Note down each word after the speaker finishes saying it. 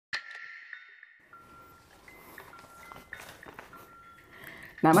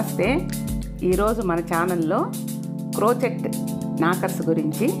నమస్తే. ఈరోజు మన ఛానల్లో క్రోచెట్ నాకర్స్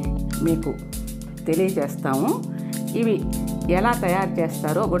గురించి మీకు తెలియజేస్తాము. ఇవి ఎలా తయారు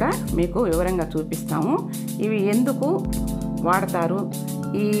చేస్తారో కూడా మీకు వివరంగా చూపిస్తాము. ఇవి ఎందుకు వాడతారు,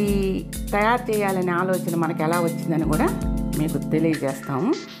 ఈ తయారు చేయాలనే ఆలోచన మనకు ఎలా వచ్చిందని కూడా మీకు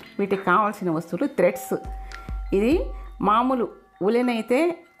తెలియజేస్తాము. వీటికి కావాల్సిన వస్తువులు థ్రెడ్స్. ఇది మామూలు ఉలెన్ అయితే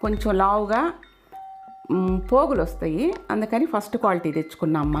కొంచెం లావుగా పోగులు వస్తాయి, అందుకని ఫస్ట్ క్వాలిటీ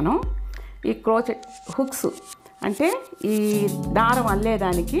తెచ్చుకున్నాం మనం. ఈ క్రోచెట్ హుక్స్ అంటే ఈ దారం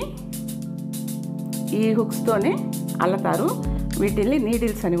అల్లేదానికి ఈ హుక్స్తోనే అల్లతారు. వీటిని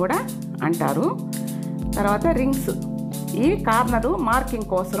నీడిల్స్ అని కూడా అంటారు. తర్వాత రింగ్స్, ఈ కార్నరు మార్కింగ్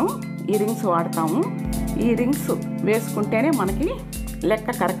కోసం ఈ రింగ్స్ వాడతాము. ఈ రింగ్స్ వేసుకుంటేనే మనకి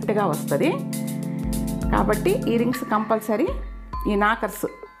లెక్క కరెక్ట్గా వస్తుంది. కాబట్టి ఈ రింగ్స్ కంపల్సరీ ఈ నాకర్స్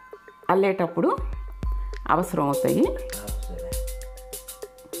అల్లేటప్పుడు అవసరం అవుతాయి.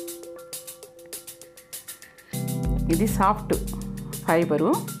 ఇది సాఫ్ట్ ఫైబరు.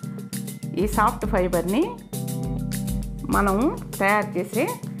 ఈ సాఫ్ట్ ఫైబర్ని మనం తయారు చేసే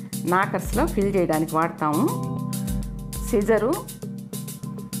నాకర్స్లో ఫిల్ చేయడానికి వాడతాము. సిజరు,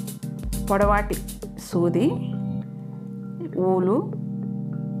 పొడవాటి సూది, ఊలు,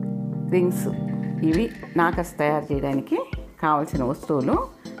 రింగ్స్, ఇవి నాకర్స్ తయారు చేయడానికి కావలసిన వస్తువులు.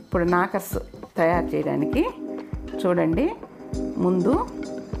 ఇప్పుడు నాకర్స్ తయారు చేయడానికి చూడండి, ముందు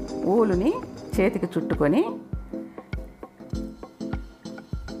ఊలుని చేతికి చుట్టుకొని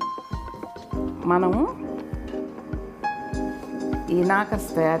మనము ఈ నాకర్స్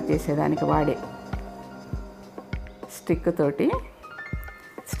తయారు చేసేదానికి వాడే స్టిక్ తోటి,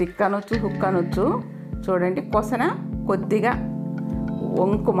 స్టిక్ అనొచ్చు, హుక్ అనొచ్చు. చూడండి, కొసన కొద్దిగా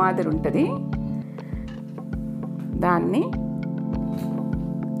వంకు మాదిరి ఉంటుంది. దాన్ని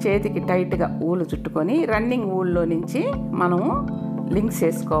చేతికి టైట్గా ఊలు చుట్టుకొని రన్నింగ్ ఊళ్ళో నుంచి మనము లింక్స్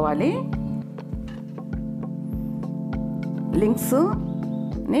వేసుకోవాలి.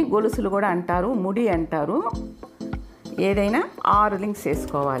 లింక్స్ని గొలుసులు కూడా అంటారు, ముడి అంటారు. ఏదైనా 6 లింక్స్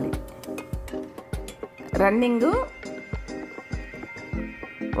వేసుకోవాలి. రన్నింగ్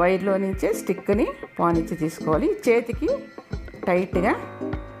వైర్లో నుంచే స్టిక్ని పానిచ్చి తీసుకోవాలి. చేతికి టైట్గా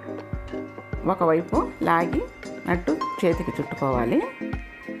ఒకవైపు లాగి నట్టు చేతికి చుట్టుకోవాలి.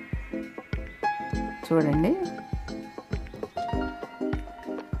 చూడండి,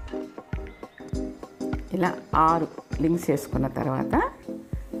 ఇలా 6 లింక్స్ వేసుకున్న తర్వాత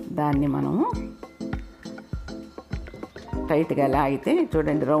దాన్ని మనము టైట్గా లాగితే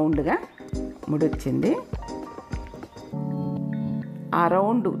చూడండి రౌండ్గా ముడొచ్చింది. ఆ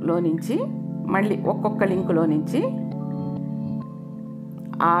రౌండ్లో నుంచి మళ్ళీ ఒక్కొక్క లింకులో నుంచి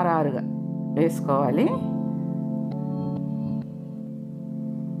 6 వేసుకోవాలి.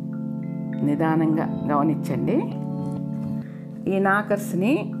 నిదానంగా గమనించండి. ఈ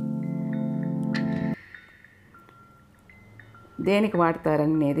నాకర్స్ని దేనికి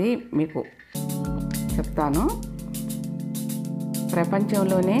వాడతారనేది మీకు చెప్తాను.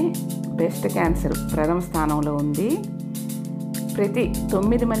 ప్రపంచంలోనే బ్రెస్ట్ క్యాన్సర్ ప్రథమ స్థానంలో ఉంది. ప్రతి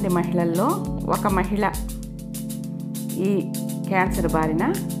 9 మంది మహిళల్లో ఒక మహిళ ఈ క్యాన్సర్ బారిన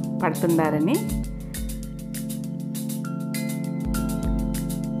పడుతున్నారని,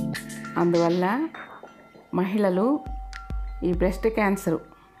 అందువల్ల మహిళలు ఈ బ్రెస్ట్ క్యాన్సర్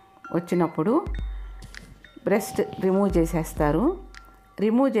వచ్చినప్పుడు బ్రెస్ట్ రిమూవ్ చేసేస్తారు.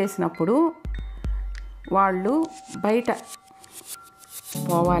 రిమూవ్ చేసినప్పుడు వాళ్ళు బయట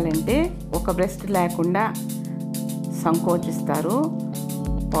పోవాలంటే ఒక బ్రెస్ట్ లేకుండా సంకోచిస్తారు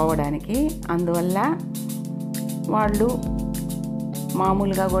పోవడానికి. అందువల్ల వాళ్ళు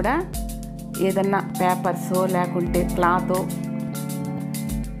మామూలుగా కూడా ఏదన్నా పేపర్సో లేకుంటే క్లాతో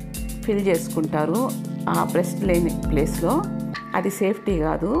ఫిల్ చేసుకుంటారు ఆ బ్రెస్ట్ లేని ప్లేస్లో. అది సేఫ్టీ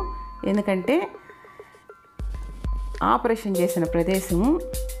కాదు, ఎందుకంటే ఆపరేషన్ చేసిన ప్రదేశము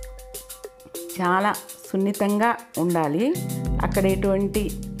చాలా సున్నితంగా ఉండాలి. అక్కడ ఎటువంటి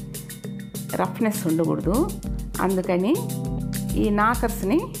రఫ్నెస్ ఉండకూడదు. అందుకని ఈ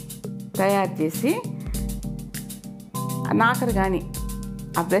నాకర్స్ని తయారు చేసి నాకర్ కానీ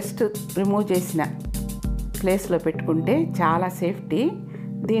ఆ బ్రెస్ట్ రిమూవ్ చేసిన ప్లేస్లో పెట్టుకుంటే చాలా సేఫ్టీ.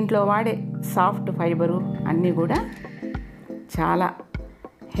 దీంట్లో వాడే సాఫ్ట్ ఫైబరు అన్నీ కూడా చాలా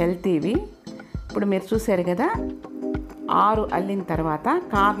హెల్తీవి. ఇప్పుడు మీరు చూసారు కదా, 6 అల్లిన తర్వాత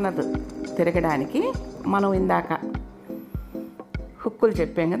కార్నర్ తిరగడానికి మనం ఇందాక హుక్కులు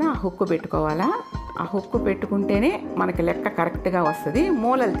చెప్పాం కదా, ఆ హుక్కు పెట్టుకోవాలా. ఆ హుక్కు పెట్టుకుంటేనే మనకి లెక్క కరెక్ట్గా వస్తుంది.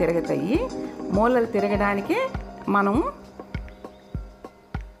 మూలలు తిరుగుతాయి. మూలలు తిరగడానికే మనం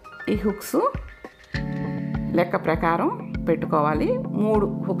ఈ హుక్స్ లెక్క ప్రకారం పెట్టుకోవాలి. 3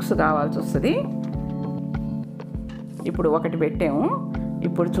 హుక్స్ కావాల్సి వస్తుంది. ఇప్పుడు ఒకటి పెట్టాము.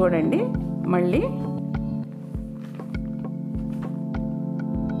 ఇప్పుడు చూడండి, మళ్ళీ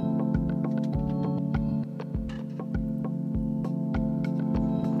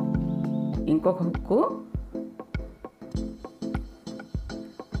ఇంకొక హుక్కు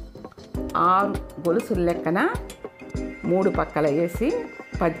 6 గొలుసుల లెక్కన 3 పక్కల వేసి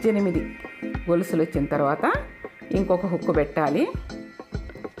 18 గొలుసులు వచ్చిన తర్వాత ఇంకొక హుక్కు పెట్టాలి.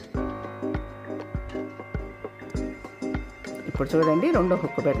 ఇప్పుడు చూడండి, రెండో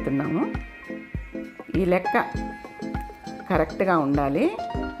హుక్కు పెడుతున్నాము. ఈ లెక్క కరెక్ట్గా ఉండాలి.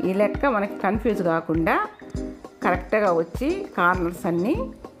 ఈ లెక్క మనకి కన్ఫ్యూజ్ కాకుండా కరెక్ట్గా వచ్చి కార్నర్స్ అన్నీ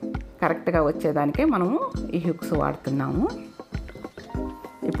కరెక్ట్గా వచ్చేదానికే మనము ఈ హుక్స్ వాడుతున్నాము.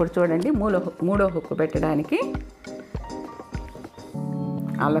 ఇప్పుడు చూడండి, మూడో హుక్కు పెట్టడానికి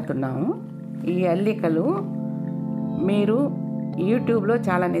అల్లుతున్నాము. ఈ అల్లికలు మీరు యూట్యూబ్లో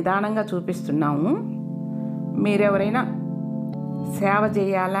చాలా నిదానంగా చూపిస్తున్నాము. మీరెవరైనా సేవ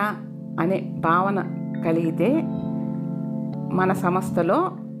చేయాలా అనే భావన కలిగితే మన సంస్థలో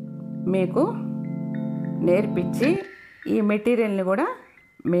మీకు నేర్పించి ఈ మెటీరియల్ని కూడా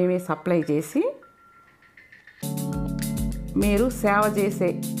మేమే సప్లై చేసి మీరు సేవ చేసే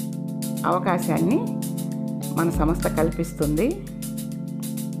అవకాశాన్ని మన సంస్థ కల్పిస్తుంది.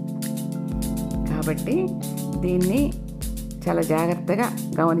 కాబట్టి దీన్ని చాలా జాగ్రత్తగా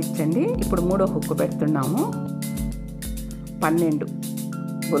గమనించండి. ఇప్పుడు మూడో హుక్కు పెడుతున్నాము. 12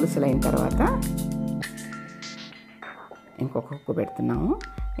 గొలుసులైన తర్వాత ఇంకొక హుక్కు పెడుతున్నాము.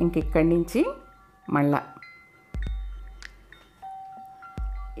 ఇక్కడి నుంచి మళ్ళా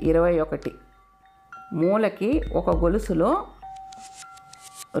 21 మూలకి ఒక గొలుసులో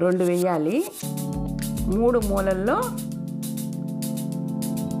 2 వేయాలి. 3 మూలల్లో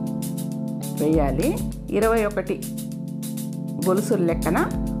వేయాలి. 21 గొలుసుల లెక్కన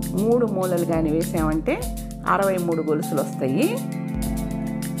 3 మూలలు కానీ వేసామంటే 63 గొలుసులు వస్తాయి.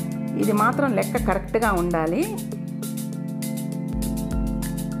 ఇది మాత్రం లెక్క కరెక్ట్గా ఉండాలి.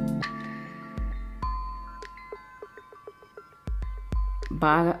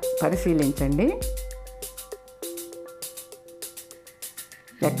 బాగా పరిశీలించండి.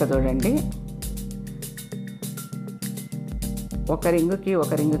 లెక్క చూడండి. ఒక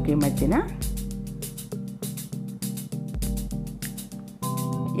రింగుకి మధ్యన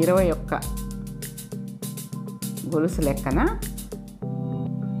 21 గొలుసు లెక్కన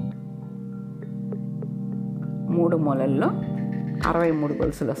 3 మూలల్లో 63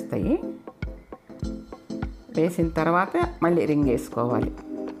 గొలుసులు వస్తాయి. వేసిన తర్వాత మళ్ళీ రింగ్ వేసుకోవాలి.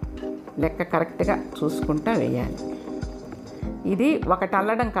 లెక్క కరెక్ట్గా చూసుకుంటూ వేయాలి. ఇది ఒకటి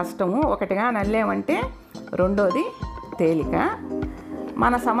అల్లడం కష్టము, ఒకటిగా నల్లేమంటే రెండోది తేలిక.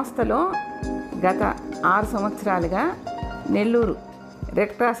 మన సంస్థలో గత 6 సంవత్సరాలుగా Nellore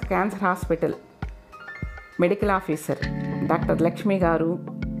red cross cancer hospital medical officer doctor Lakshmi గారు,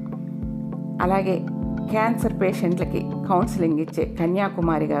 అలాగే క్యాన్సర్ పేషెంట్లకి కౌన్సిలింగ్ ఇచ్చే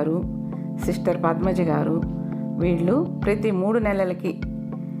కన్యాకుమారి గారు, సిస్టర్ పద్మజ గారు, వీళ్ళు ప్రతి 3 నెలలకి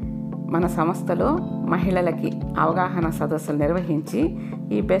మన సంస్థలో మహిళలకి అవగాహన సదస్సులు నిర్వహించి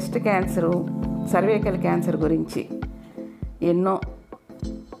ఈ బ్రెస్ట్ క్యాన్సరు, సర్వైకల్ క్యాన్సర్ గురించి ఎన్నో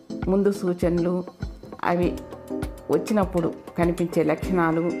ముందు సూచనలు, అవి వచ్చినప్పుడు కనిపించే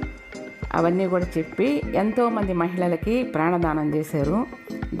లక్షణాలు అవన్నీ కూడా చెప్పి ఎంతోమంది మహిళలకి ప్రాణదానం చేశారు.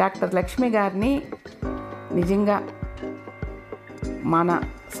 డాక్టర్ లక్ష్మి గారిని నిజంగా మన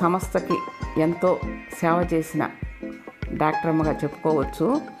సంస్థకి ఎంతో సేవ చేసిన డాక్టర్ అమ్మగా చెప్పుకోవచ్చు.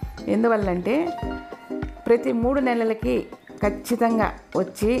 ఎందువల్లంటే ప్రతి 3 నెలలకి ఖచ్చితంగా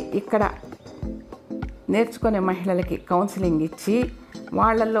వచ్చి ఇక్కడ నేర్చుకునే మహిళలకి కౌన్సిలింగ్ ఇచ్చి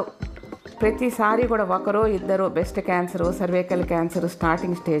వాళ్ళల్లో ప్రతిసారి కూడా ఒకరో ఇద్దరో breast cancer, cervical cancer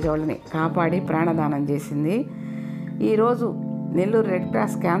starting stage వాళ్ళని కాపాడి ప్రాణదానం చేసింది. ఈరోజు Nellore red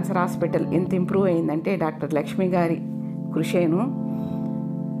cross cancer hospital ఎంత ఇంప్రూవ్ అయిందంటే డాక్టర్ లక్ష్మి గారి కృషేను.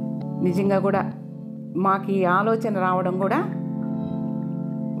 నిజంగా కూడా మాకు ఈ ఆలోచన రావడం కూడా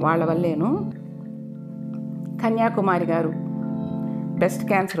వాళ్ళ వల్లేను. కన్యాకుమారి గారు బ్రెస్ట్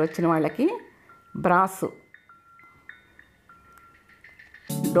క్యాన్సర్ వచ్చిన వాళ్ళకి బ్రాస్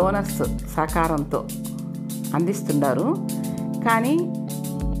డోనర్స్ సహకారంతో అందిస్తున్నారు. కానీ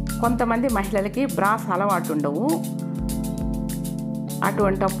కొంతమంది మహిళలకి బ్రాస్ అలవాటు ఉండవు.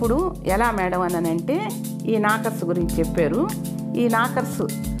 అటువంటప్పుడు ఎలా మేడం అని అంటే ఈ నాకర్స్ గురించి చెప్పారు. ఈ నాకర్స్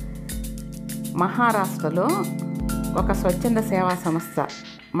మహారాష్ట్రలో ఒక స్వచ్ఛంద సేవా సంస్థ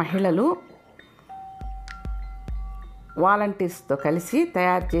మహిళలు వాలంటీర్స్తో కలిసి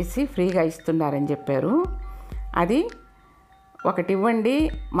తయారు చేసి ఫ్రీగా ఇస్తున్నారని చెప్పారు. అది ఒకటి ఇవ్వండి,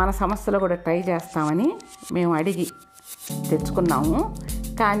 మన సంస్థలో కూడా ట్రై చేస్తామని మేము అడిగి తెచ్చుకున్నాము.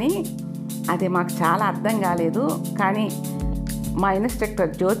 కానీ అది మాకు చాలా అర్థం కాలేదు. కానీ మా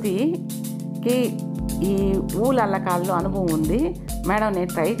ఇన్స్ట్రక్టర్ జ్యోతికి ఈ ఊలు అల్లకాల్లో అనుభవం ఉంది. మేడం నేను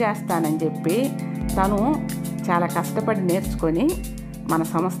ట్రై చేస్తానని చెప్పి తను చాలా కష్టపడి నేర్చుకొని మన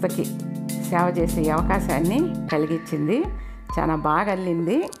సంస్థకి సేవ చేసే అవకాశాన్ని కలిగించింది. చాలా బాగా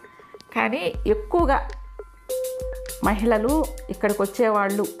అల్లింది. కానీ ఎక్కువగా మహిళలు ఇక్కడికి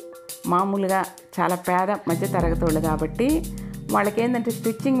వచ్చేవాళ్ళు మామూలుగా చాలా పేద మధ్యతరగతి వాళ్ళు కాబట్టి వాళ్ళకి ఏంటంటే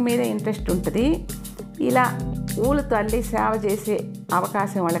స్టిచ్చింగ్ మీదే ఇంట్రెస్ట్ ఉంటుంది. ఇలా ఊలుతో అల్లి సేవ చేసే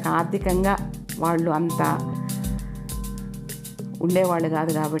అవకాశం వాళ్ళకి ఆర్థికంగా వాళ్ళు అంత ఉండేవాళ్ళు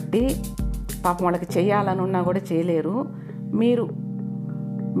కాదు కాబట్టి పాపం వాళ్ళకి చేయాలని ఉన్నా కూడా చేయలేరు.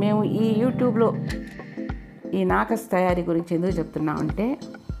 మేము ఈ యూట్యూబ్లో ఈ నాకస్ తయారీ గురించి ఎందుకు చెప్తున్నామంటే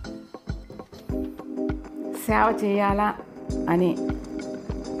సేవ చేయాలా అని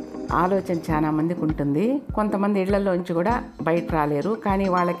ఆలోచన చాలా మందికి ఉంటుంది. కొంతమంది ఇళ్లలోంచి కూడా బయట రాలేరు, కానీ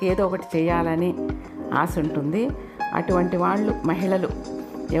వాళ్ళకి ఏదో ఒకటి చేయాలని ఆశ ఉంటుంది. అటువంటి వాళ్ళు మహిళలు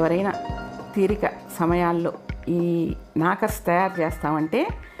ఎవరైనా తీరిక సమయాల్లో ఈ నాకస్ తయారు చేస్తామంటే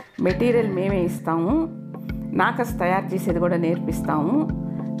మెటీరియల్ మేమే ఇస్తాము, నాకస్ తయారు చేసేది కూడా నేర్పిస్తాము.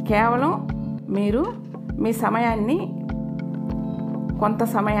 కేవలం మీరు మీ సమయాన్ని కొంత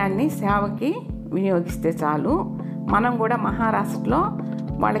సమయాన్ని సేవకి వినియోగిస్తే చాలు. మనం కూడా మహారాష్ట్రలో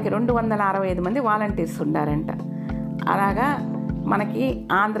వాళ్ళకి 265 మంది వాలంటీర్స్ ఉండారంట. అలాగా మనకి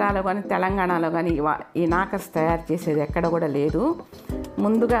ఆంధ్రాలో కానీ తెలంగాణలో కానీ ఈ నాకస్ తయారు చేసేది ఎక్కడ కూడా లేదు.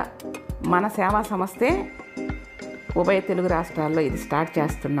 ముందుగా మన సేవా సంస్థే ఉభయ తెలుగు రాష్ట్రాల్లో ఇది స్టార్ట్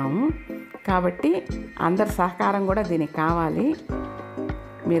చేస్తున్నాము కాబట్టి అందరి సహకారం కూడా దీనికి కావాలి.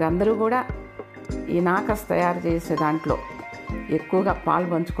 మీరందరూ కూడా ఈ నాకస్ తయారు చేసే దాంట్లో ఎక్కువగా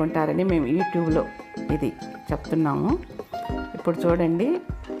పాల్పంచుకుంటారని మేము యూట్యూబ్లో ఇది చెప్తున్నాము. ఇప్పుడు చూడండి,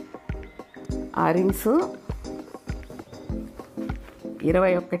 ఆ రింగ్స్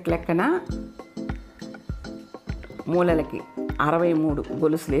 21 లెక్కన మూలలకి 63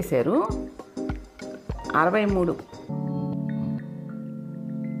 గొలుసులు వేశారు. 63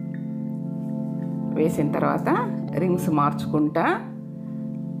 వేసిన తర్వాత రింగ్స్ మార్చుకుంటా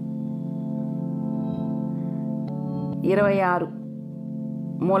 26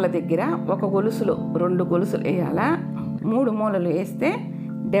 మూల దగ్గర ఒక గొలుసులో 2 గొలుసులు వేయాలా. 3 మూలలు వేస్తే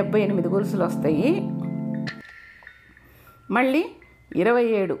 78 గొలుసులు వస్తాయి. మళ్ళీ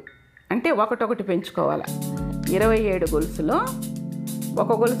 27 అంటే ఒకటొకటి పెంచుకోవాలి. 27 గొలుసులో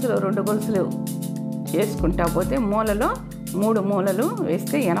ఒక గొలుసులో 2 గొలుసులు వేసుకుంటా పోతే మూలలో 3 మూలలు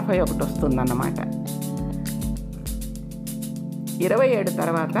వేస్తే 81 వస్తుందన్నమాట. 27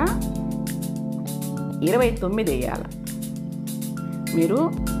 తర్వాత 29 వేయాలి. మీరు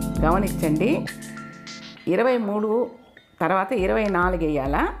గమనించండి, 23 తర్వాత 24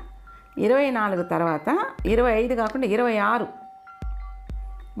 వేయాలా. 24 తర్వాత 25 కాకుండా 26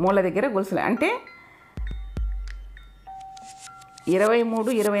 మూల దగ్గర గొలుసులు అంటే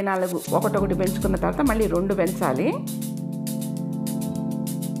 23, 24 ఒకటొకటి పెంచుకున్న తర్వాత మళ్ళీ 2 పెంచాలి.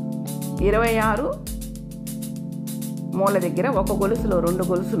 26 మూల దగ్గర ఒక గొలుసులో 2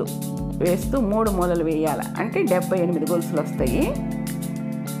 గొలుసులు వేస్తూ 3 మూలలు వేయాలి అంటే 78 గొలుసులు వస్తాయి.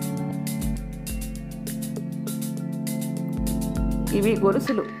 ఇవి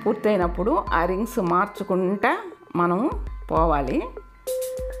గొలుసులు పూర్తయినప్పుడు ఆ రింగ్స్ మార్చుకుంటా మనం పోవాలి.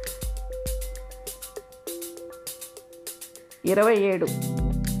 27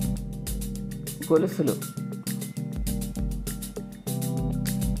 గొలుసులు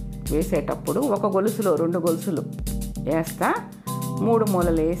వేసేటప్పుడు ఒక గొలుసులో 2 గొలుసులు వేస్తా 3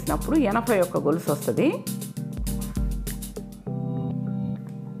 మూలలు వేసినప్పుడు 81 గొలుసు వస్తుంది.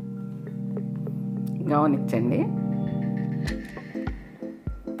 గమనించండి.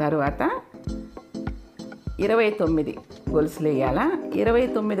 తరువాత 29 గొలుసులు వేయాలా.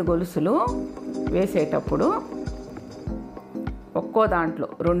 29 గొలుసులు వేసేటప్పుడు ఒక్కో దాంట్లో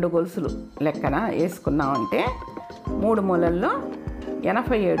 2 గొలుసులు లెక్కన వేసుకున్నామంటే 3 మూలల్లో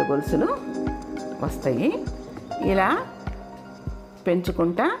 87 గొలుసులు వస్తాయి. ఇలా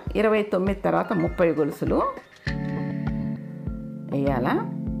పెంచుకుంటా 29 తర్వాత 30 గొలుసులు వేయాలా.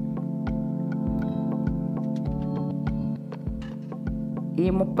 ఈ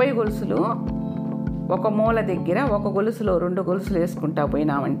 30 గొలుసులు ఒక మూల దగ్గర ఒక గొలుసులో 2 గొలుసులు వేసుకుంటా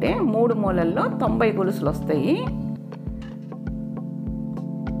పోయినామంటే 3 మూలల్లో 90 గొలుసులు వస్తాయి.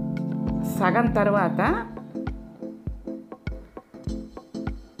 సగం తర్వాత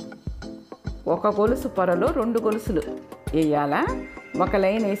ఒక గొలుసు పొరలో 2 గొలుసులు వేయాలా. ఒక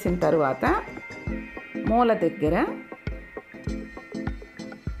లైన్ వేసిన తర్వాత మూల దగ్గర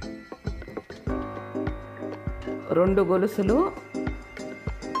రెండు గొలుసులు,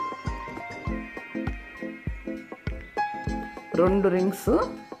 రెండు రింగ్స్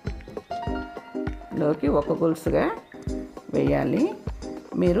లోకి ఒక గొలుసుగా వేయాలి.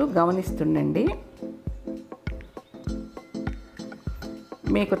 మీరు గమనిస్తుండండి.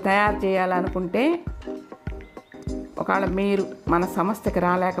 మీకు తయారు చేయాలనుకుంటే ఒకవేళ మీరు మన సంస్థకి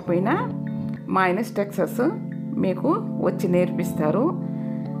రాలేకపోయినా మా ఇన్స్ట్రక్టర్స్ మీకు వచ్చి నేర్పిస్తారు.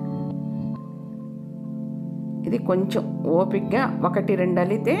 ఇది కొంచెం ఓపికగా 1-2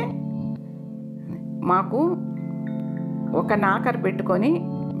 అల్లితే మాకు ఒక నాకర్ పెట్టుకొని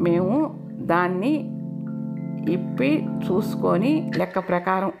మేము దాన్ని ఇప్పి చూసుకొని లెక్క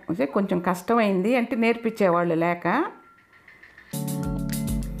ప్రకారం కొంచెం కష్టమైంది అంటే నేర్పించేవాళ్ళు లేక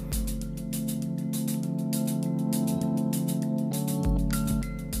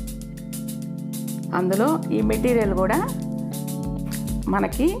అందులో ఈ మెటీరియల్ కూడా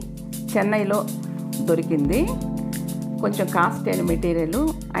మనకి చెన్నైలో దొరికింది. కొంచెం కాస్ట్ అయిన మెటీరియల్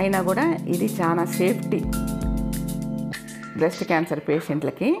అయినా కూడా ఇది చాలా సేఫ్టీ బ్రెస్ట్ క్యాన్సర్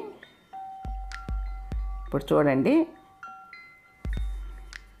పేషెంట్లకి. ఇప్పుడు చూడండి,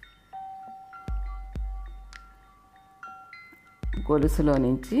 గొలుసులో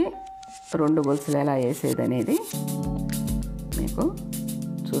నుంచి 2 గొలుసులు ఎలా వేసేది అనేది మీకు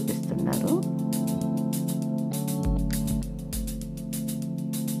చూపిస్తున్నారు.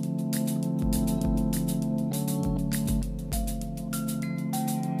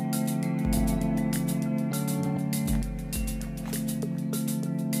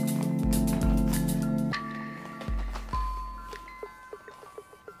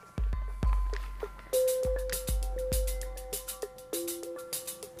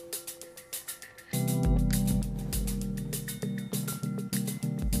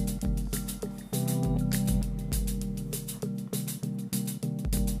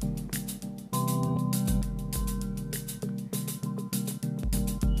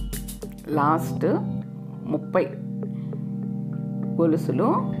 లాస్ట్ 30 గొలుసులు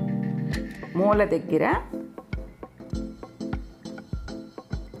మూల దగ్గర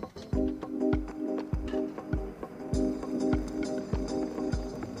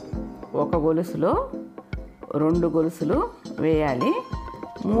ఒక గొలుసులో 2 గొలుసులు వేయాలి.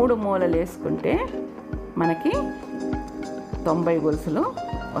 3 మూలలు వేసుకుంటే మనకి 90 గొలుసులు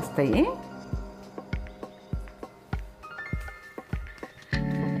వస్తాయి.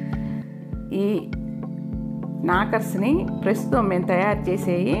 ఈ నాకర్స్ని ప్రస్తుతం మేము తయారు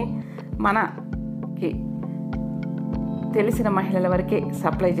చేసేవి మనకి తెలిసిన మహిళల వరకే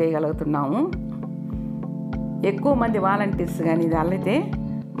సప్లై చేయగలుగుతున్నాము. ఎక్కువ మంది వాలంటీర్స్ కానీ ఇది అల్లితే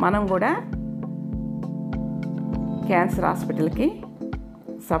మనం కూడా క్యాన్సర్ హాస్పిటల్కి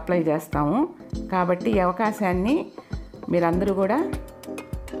సప్లై చేస్తాము. కాబట్టి ఈ అవకాశాన్ని మీరందరూ కూడా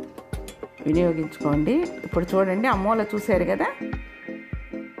వినియోగించుకోండి. ఇప్పుడు చూడండి, అమ్మోలో చూశారు కదా,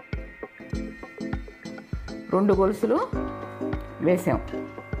 2 గొలుసులు వేసాం.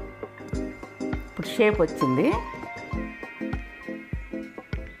 ఇప్పుడు షేప్ వచ్చింది.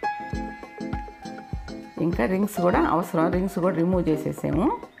 ఇంకా రింగ్స్ కూడా అవసరం, రింగ్స్ కూడా రిమూవ్ చేసేసాము.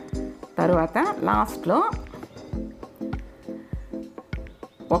 తర్వాత లాస్ట్లో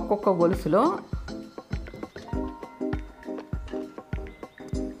ఒక్కొక్క గొలుసులో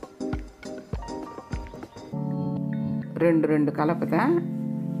రెండు కలపదా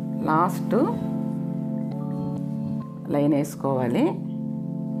లాస్ట్ లైన్ వేసుకోవాలి.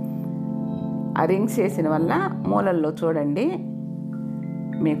 ఆ రింగ్స్ వేసిన వల్ల మూలల్లో చూడండి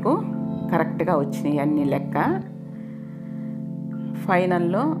మీకు కరెక్ట్గా వచ్చినాయి అన్ని లెక్క.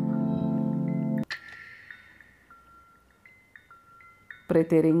 ఫైనల్లో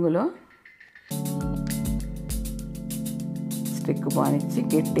ప్రతి రింగులో స్టిక్ బానిచ్చి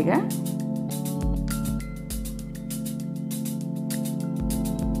గట్టిగా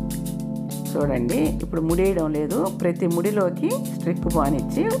చూడండి. ఇప్పుడు ముడేయడం లేదు, ప్రతి ముడిలోకి స్ట్రిక్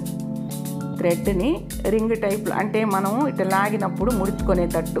బానిచ్చి థ్రెడ్ని రింగ్ టైప్లో అంటే మనం ఇట్లా లాగినప్పుడు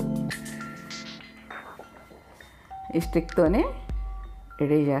ముడుచుకునేటట్టు ఈ స్టిక్తోనే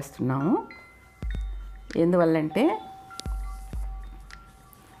రెడీ చేస్తున్నాము. ఎందువల్లంటే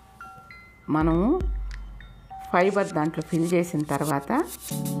మనము ఫైబర్ దాంట్లో ఫిల్ చేసిన తర్వాత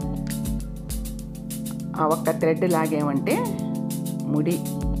ఆ ఒక్క థ్రెడ్ లాగేమంటే ముడి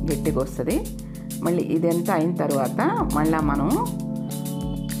గట్టిగా వస్తుంది. మళ్ళీ ఇదంతా అయిన తర్వాత మళ్ళీ మనము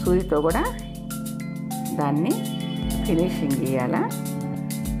సూదితో కూడా దాన్ని ఫినిషింగ్ ఇవ్వాల.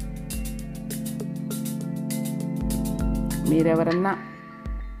 మీరెవరన్నా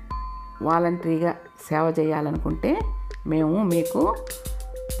వాలంటరీగా సేవ చేయాలనుకుంటే మేము మీకు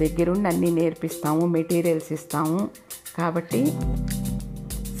దగ్గరుండి అన్నీ నేర్పిస్తాము, మెటీరియల్స్ ఇస్తాము. కాబట్టి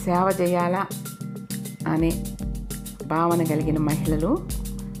సేవ చేయాలా అనే భావన కలిగిన మహిళలు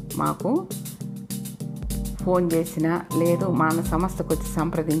మాకు ఫోన్ చేసినా లేదు మన సంస్థకు వచ్చి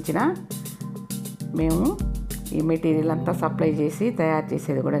సంప్రదించినా మేము ఈ మెటీరియల్ అంతా సప్లై చేసి తయారు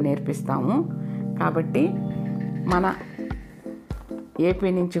చేసేది కూడా నేర్పిస్తాము. కాబట్టి మన ఏపీ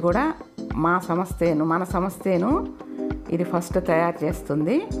నుంచి కూడా మన సంస్థేను ఇది ఫస్ట్ తయారు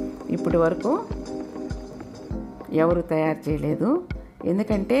చేస్తుంది. ఇప్పటి వరకు ఎవరు తయారు చేయలేదు.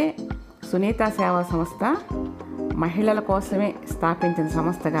 ఎందుకంటే సునీత సేవా సంస్థ మహిళల కోసమే స్థాపించిన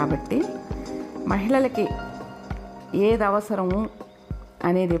సంస్థ కాబట్టి మహిళలకి ఏది అవసరము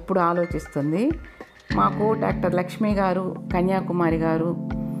అనేది ఎప్పుడు ఆలోచిస్తుంది. మాకు డాక్టర్ లక్ష్మి గారు, కన్యాకుమారి గారు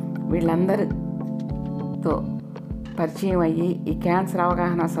వీళ్ళందరితో పరిచయం అయ్యి ఈ క్యాన్సర్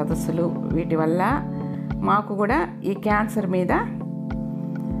అవగాహన సదస్సులు వీటి వల్ల మాకు కూడా ఈ క్యాన్సర్ మీద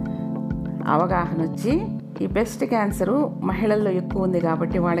అవగాహన వచ్చి ఈ బ్రెస్ట్ క్యాన్సరు మహిళల్లో ఎక్కువ ఉంది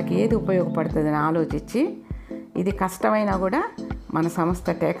కాబట్టి వాళ్ళకి ఏది ఉపయోగపడుతుందని ఆలోచించి ఇది కష్టమైనా కూడా మన సంస్థ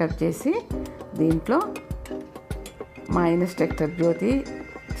టేకప్ చేసి దీంట్లో మా ఇన్స్ట్రక్టర్ జ్యోతి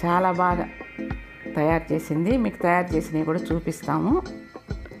చాలా బాగా తయారు చేసింది. మీకు తయారు చేసినవి కూడా చూపిస్తాము.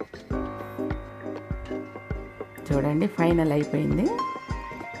 చూడండి, ఫైనల్ అయిపోయింది.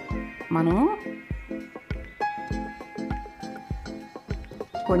 మనము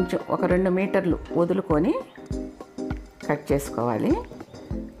కొంచెం ఒక 2 మీటర్లు వదులుకొని కట్ చేసుకోవాలి.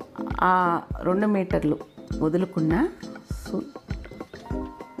 ఆ 2 మీటర్లు వదులుకున్న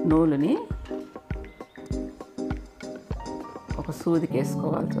నూలుని ఒక సూదికి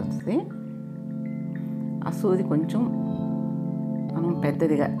వేసుకోవాల్సి వస్తుంది. ఆ సూది కొంచెం మనం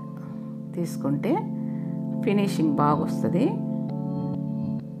పెద్దదిగా తీసుకుంటే ఫినిషింగ్ బాగా వస్తుంది.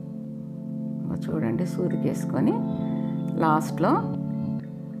 చూడండి, సూదికి వేసుకొని లాస్ట్లో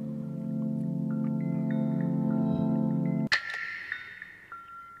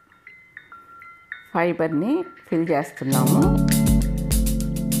ఫైబర్ని ఫిల్ చేస్తున్నాము.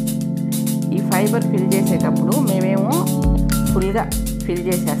 ఈ ఫైబర్ ఫిల్ చేసేటప్పుడు మేమేమో ఫుల్గా ఫిల్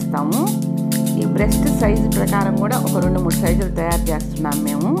చేసేస్తాము. ఈ బ్రెస్ట్ సైజు ప్రకారం కూడా ఒక 2-3 సైజులు తయారు చేస్తున్నాం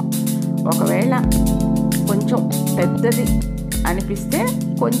మేము. ఒకవేళ కొంచెం పెద్దది అనిపిస్తే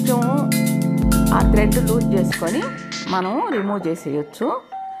కొంచెం ఆ థ్రెడ్ లూజ్ చేసుకొని మనం రిమూవ్ చేసేయచ్చు.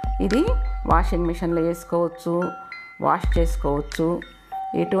 ఇది వాషింగ్ మిషన్లో వేసుకోవచ్చు, వాష్ చేసుకోవచ్చు.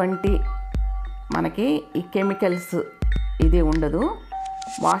 ఎటువంటి మనకి ఈ కెమికల్స్ ఇది ఉండదు.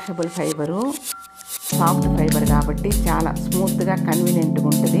 వాషబుల్ ఫైబరు, సాఫ్ట్ ఫైబర్ కాబట్టి చాలా స్మూత్గా కన్వీనియంట్గా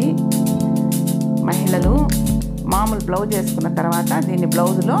ఉంటుంది. మహిళలు మామూలు బ్లౌజ్ వేసుకున్న తర్వాత దీన్ని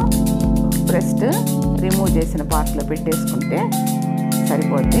బ్లౌజ్లో బ్రెస్ట్ రిమూవ్ చేసిన పార్ట్లో పెట్టేసుకుంటే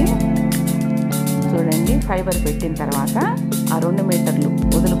సరిపోద్ది. చూడండి, ఫైబర్ పెట్టిన తర్వాత ఆ 2 మీటర్లు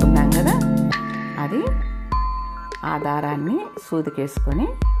వదులుకున్నాం కదా, అది ఆ దారాన్ని సూదికేసుకొని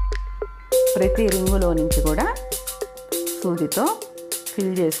ప్రతి రింగులో నుంచి కూడా సూదితో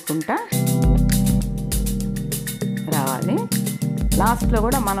ఫిల్ చేసుకుంటా రావాలి. లాస్ట్లో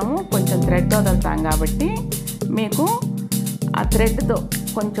కూడా మనము కొంచెం థ్రెడ్ వదులుతాం కాబట్టి మీకు ఆ థ్రెడ్తో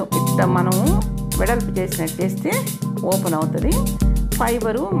కొంచెం మనము వెడల్పు చేసినట్టు చేస్తే ఓపెన్ అవుతుంది.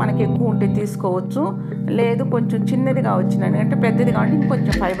 ఫైబరు మనకి ఎక్కువ ఉంటే తీసుకోవచ్చు, లేదు కొంచెం చిన్నదిగా వచ్చినట్టు పెద్దది కాబట్టి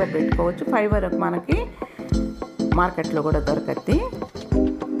ఇంకొంచెం ఫైబర్ పెట్టుకోవచ్చు. ఫైబర్ మనకి మార్కెట్లో కూడా దొరకద్ది.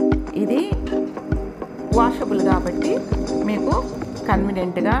 ఇది వాషబుల్ కాబట్టి మీకు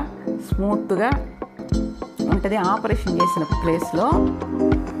కన్వీనియంట్గా స్మూత్గా ఉంటుంది. ఆపరేషన్ చేసిన ప్లేస్లో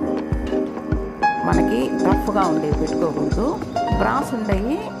మనకి రఫ్గా ఉండేవి పెట్టుకోకూడదు. బ్రాస్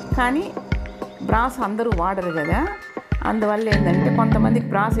ఉండయి కానీ బ్రాస్ అందరూ వాడరు కదా, అందువల్ల ఏంటంటే కొంతమందికి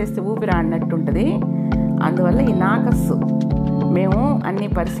బ్రాస్ వేస్తే ఊపిరి ఆడినట్టు ఉంటుంది. అందువల్ల ఈ నాకస్ మేము అన్నీ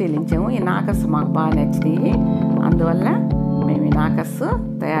పరిశీలించాము. ఈ నాకస్ మాకు బాగా నచ్చినాయి. అందువల్ల మేము ఈ నాకస్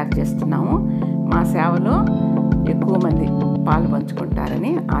తయారు చేస్తున్నాము. మా సేవలో ఎక్కువ మంది పాలు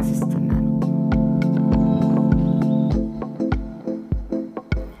పంచుకుంటారని ఆశిస్తున్నాను.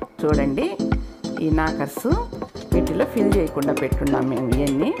 చూడండి, ఈ నాకర్స్ వీటిలో ఫిల్ చేయకుండా పెట్టున్నాం మేము.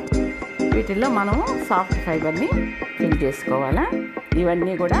 ఇవన్నీ వీటిల్లో మనము సాఫ్ట్ ఫైబర్ని ఫిల్ చేసుకోవాలా.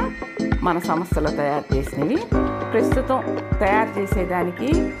 ఇవన్నీ కూడా మన సంస్థలో తయారు చేసినవి. ప్రస్తుతం తయారు చేసేదానికి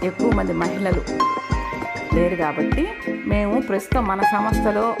ఎక్కువ మంది మహిళలు లేరు కాబట్టి మేము ప్రస్తుతం మన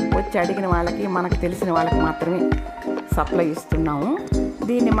సంస్థలో వచ్చి అడిగిన వాళ్ళకి, మనకు తెలిసిన వాళ్ళకి మాత్రమే సప్లై ఇస్తున్నాము.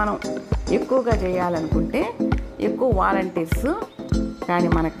 దీన్ని మనం ఎక్కువగా చేయాలనుకుంటే ఎక్కువ వాలంటీర్స్ కానీ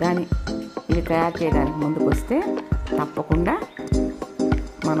మనకు కానీ ఇవి తయారు చేయడానికి ముందుకు వస్తే తప్పకుండా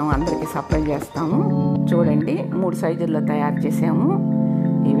మనం అందరికీ సప్లై చేస్తాము. చూడండి, 3 సైజుల్లో తయారు చేసాము.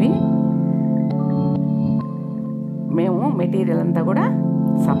 ఇవి మేము మెటీరియల్ అంతా కూడా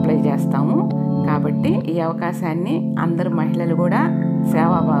సప్లై చేస్తాము. కాబట్టి ఈ అవకాశాన్ని అందరు మహిళలు కూడా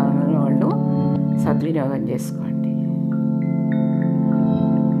సేవాభావం వాళ్ళు సద్వినియోగం చేసుకోండి.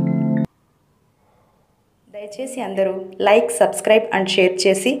 దయచేసి అందరూ లైక్, సబ్స్క్రైబ్ అండ్ షేర్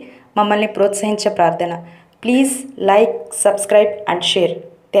చేసి మమ్మల్ని ప్రోత్సహించే ప్రార్థన. Please like, subscribe and share.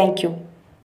 Thank you.